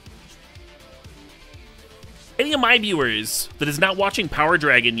 Any of my viewers that is not watching Power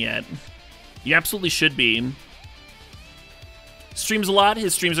Dragon yet, you absolutely should be. Streams a lot,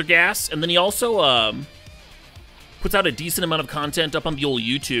 his streams are gas, and then he also puts out a decent amount of content up on the old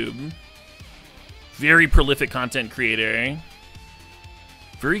YouTube. Very prolific content creator.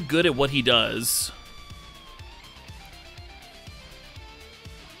 Very good at what he does.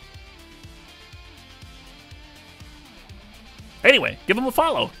 Anyway, give him a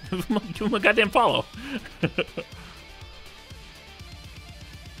follow. Give him a goddamn follow.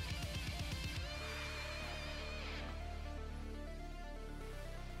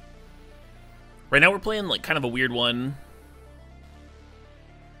 Right now we're playing like kind of a weird one.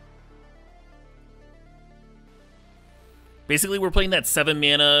 Basically, we're playing that 7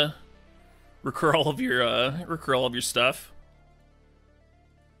 mana recur all of your stuff.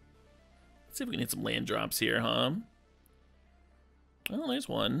 Let's see if we can hit some land drops here, huh? Oh, there's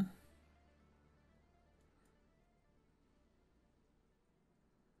one.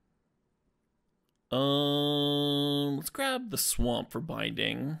 Let's grab the swamp for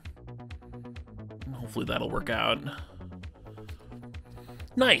binding. Hopefully that'll work out.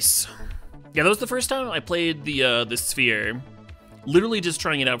 Nice. Yeah, that was the first time I played the sphere. Literally just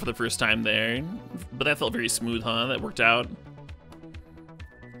trying it out for the first time there. But that felt very smooth, huh? That worked out.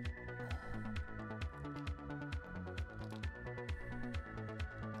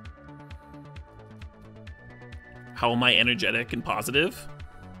 How am I energetic and positive?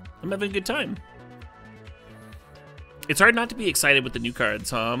 I'm having a good time. It's hard not to be excited with the new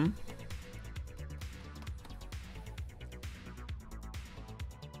cards, huh?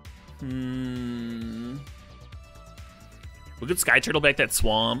 We could Sky Turtle back that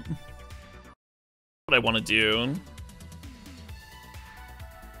swamp. What I want to do.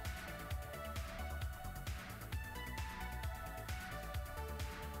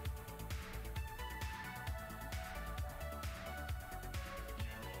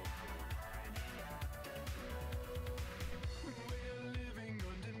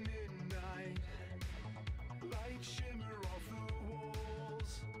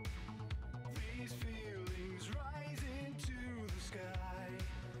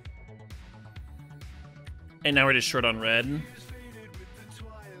 And now we're just short on red.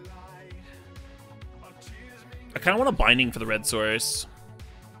 I kind of want a binding for the red source.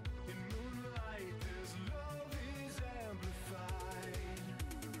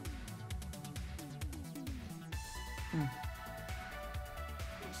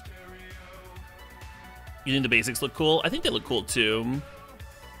 You think the basics look cool? I think they look cool too.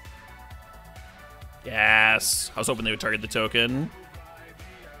 Yes. I was hoping they would target the token.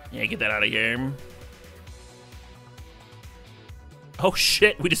 Yeah, get that out of here. Oh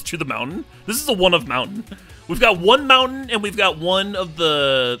shit, we just drew the mountain? This is a 1 of mountain. We've got 1 mountain and we've got 1 of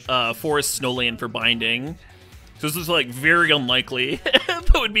the forest snowland for binding. So this is like very unlikely that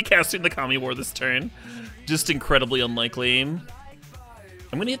would be casting the Kami War this turn. Just incredibly unlikely. I'm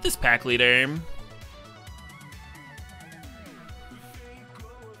gonna hit this pack leader.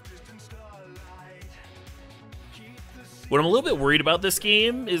 What I'm a little bit worried about this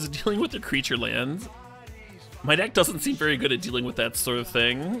game is dealing with the creature lands. My deck doesn't seem very good at dealing with that sort of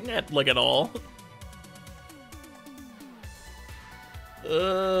thing, at all.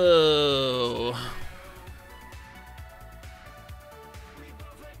 Oh.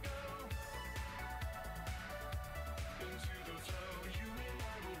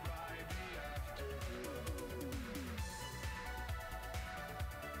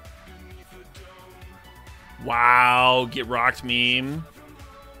 Wow, get rocked meme.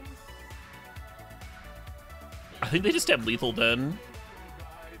 I think they just have lethal then.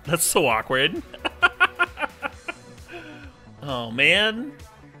 That's so awkward. Oh, man.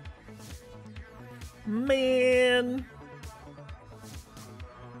 Man.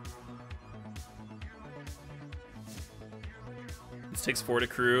 This takes 4 to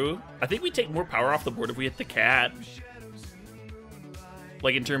crew. I think we take more power off the board if we hit the cat.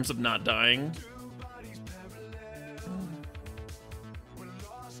 Like, in terms of not dying.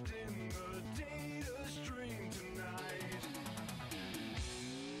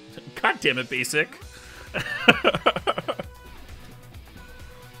 God damn it, basic.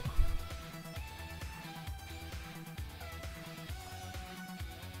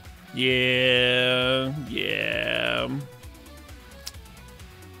 Yeah.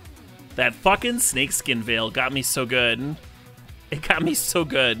 That fucking snakeskin veil got me so good. It got me so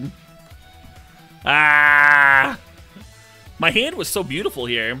good. Ah! My hand was so beautiful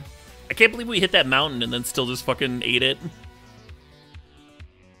here. I can't believe we hit that mountain and then still just fucking ate it.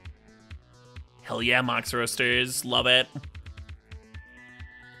 Hell yeah, Mox Roasters. Love it.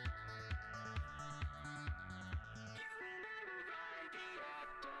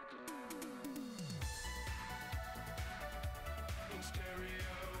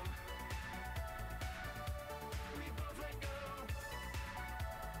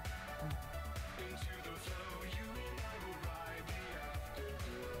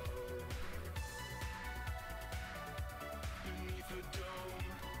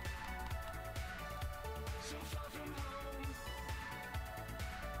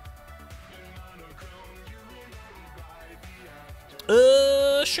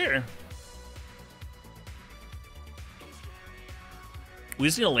 Sure. We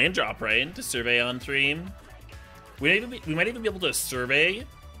just need a land drop, right? To survey on 3. We might even be able to survey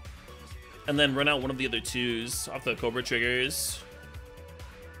and then run out one of the other 2s off the Cobra triggers.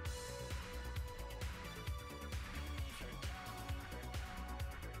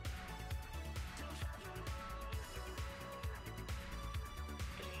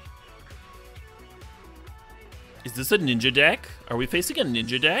 Is this a ninja deck? Are we facing a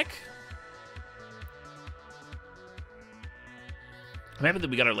ninja deck? I'm happy that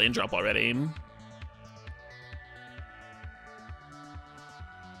we got our land drop already.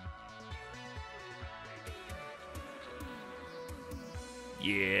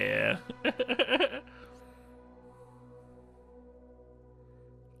 Yeah.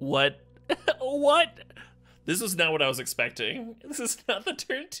 What? What? This is not what I was expecting. This is not the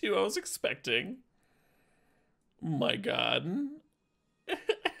turn 2 I was expecting. My God.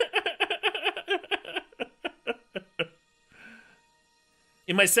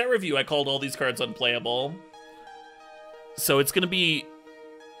 In my set review, I called all these cards unplayable. So it's gonna be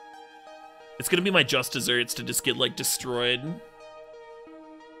my just desserts to just get like destroyed.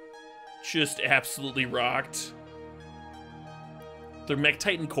 Just absolutely rocked. They're Mech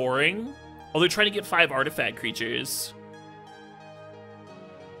Titan coring. Oh, they're trying to get 5 artifact creatures.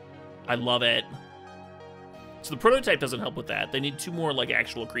 I love it. So the prototype doesn't help with that. They need 2 more, like,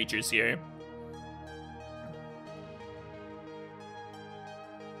 actual creatures here.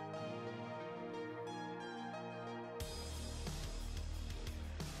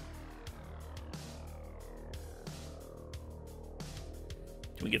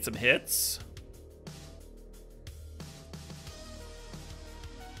 Can we get some hits?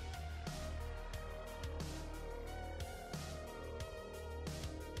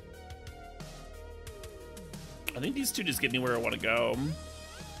 I think these 2 just get me where I want to go.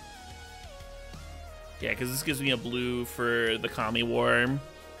 Yeah, because this gives me a blue for the Kami War.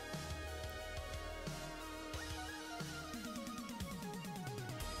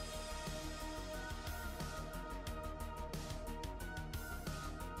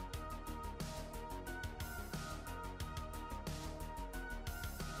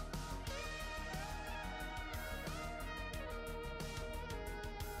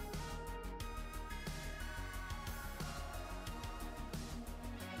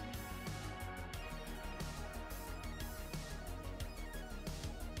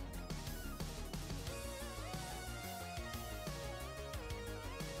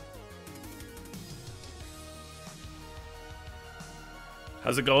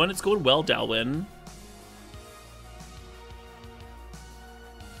 How's it going? It's going well, Dalwin.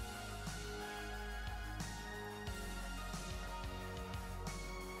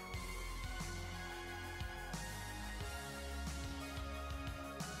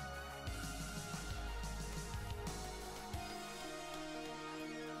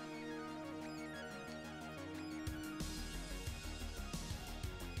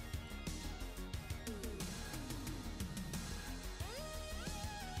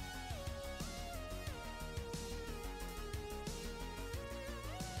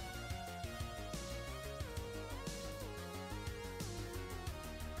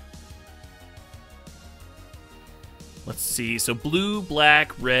 Let's see. So blue,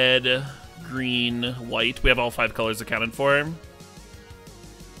 black, red, green, white. We have all 5 colors accounted for.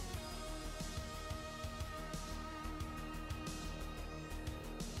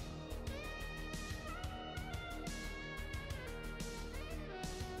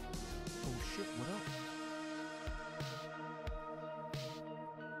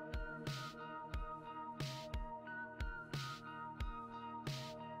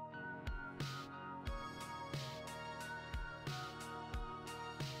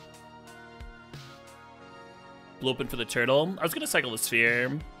 Blue open for the turtle. I was gonna cycle the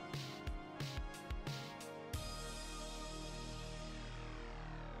sphere.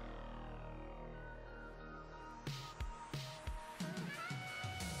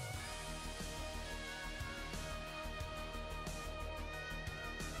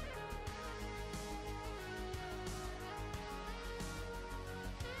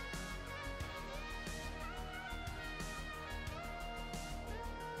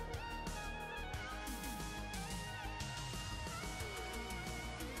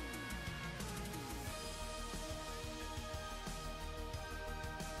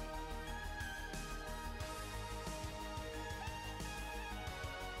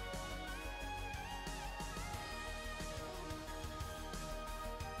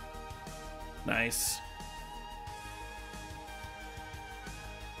 Nice.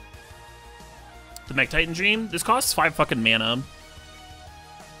 The Mech Titan Dream. This costs 5 fucking mana.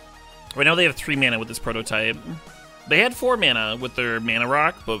 Right now they have 3 mana with this prototype. They had 4 mana with their Mana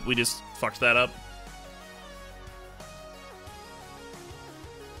Rock, but we just fucked that up.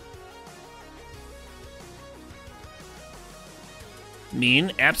 Mean?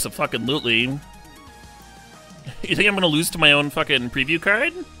 Abso-fucking-lutely. You think I'm gonna lose to my own fucking preview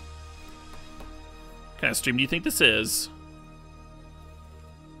card? What kind of stream do you think this is?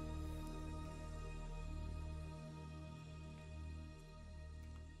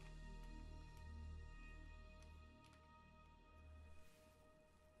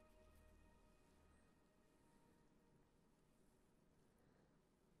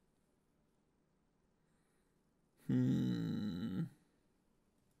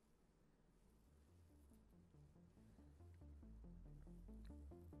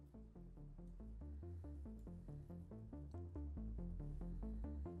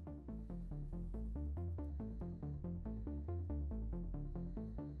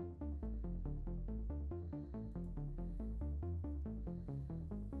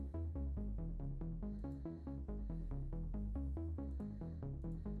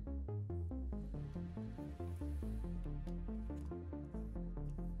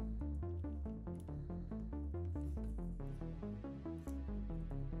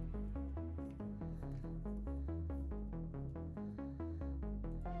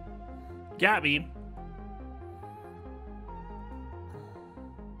 Got me.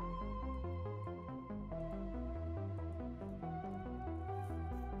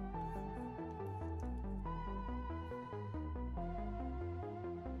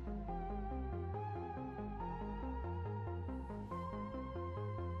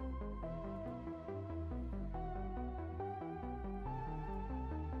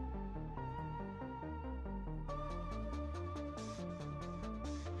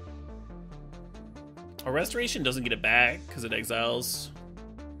 A restoration doesn't get it back because it exiles.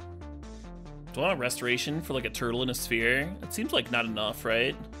 Do I want a restoration for like a turtle in a sphere? It seems like not enough,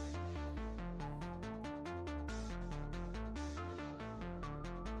 right?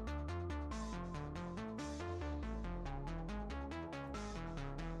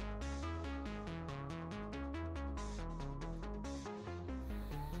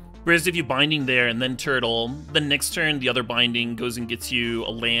 Whereas if you binding there and then turtle, then next turn the other binding goes and gets you a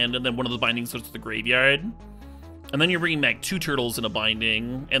land, and then one of the bindings goes to the graveyard. And then you're bringing back 2 turtles in a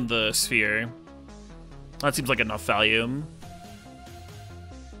binding and the sphere. That seems like enough value.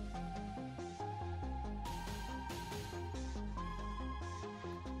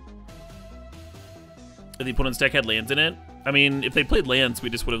 If the opponent's deck had lands in it, I mean, if they played lands, we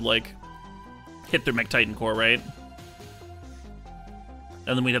just would have, like, hit their Mech Titan core, right?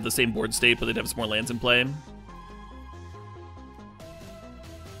 And then we'd have the same board state, but they'd have some more lands in play.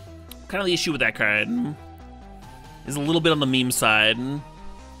 Kind of the issue with that card is a little bit on the meme side.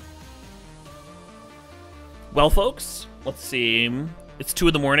 Well, folks, let's see. It's 2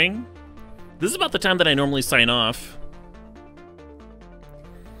 in the morning. This is about the time that I normally sign off.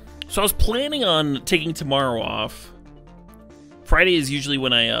 So I was planning on taking tomorrow off. Friday is usually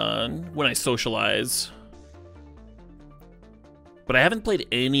when I socialize. But I haven't played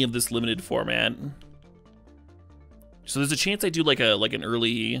any of this limited format. So there's a chance I do like an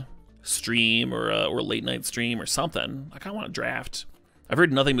early stream or late night stream or something. I kind of want to draft. I've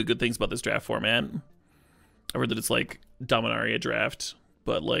heard nothing but good things about this draft format. I've heard that it's like Dominaria draft,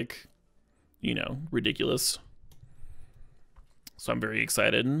 but like, you know, ridiculous. So I'm very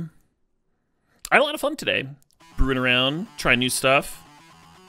excited. I had a lot of fun today. Brewing around, trying new stuff.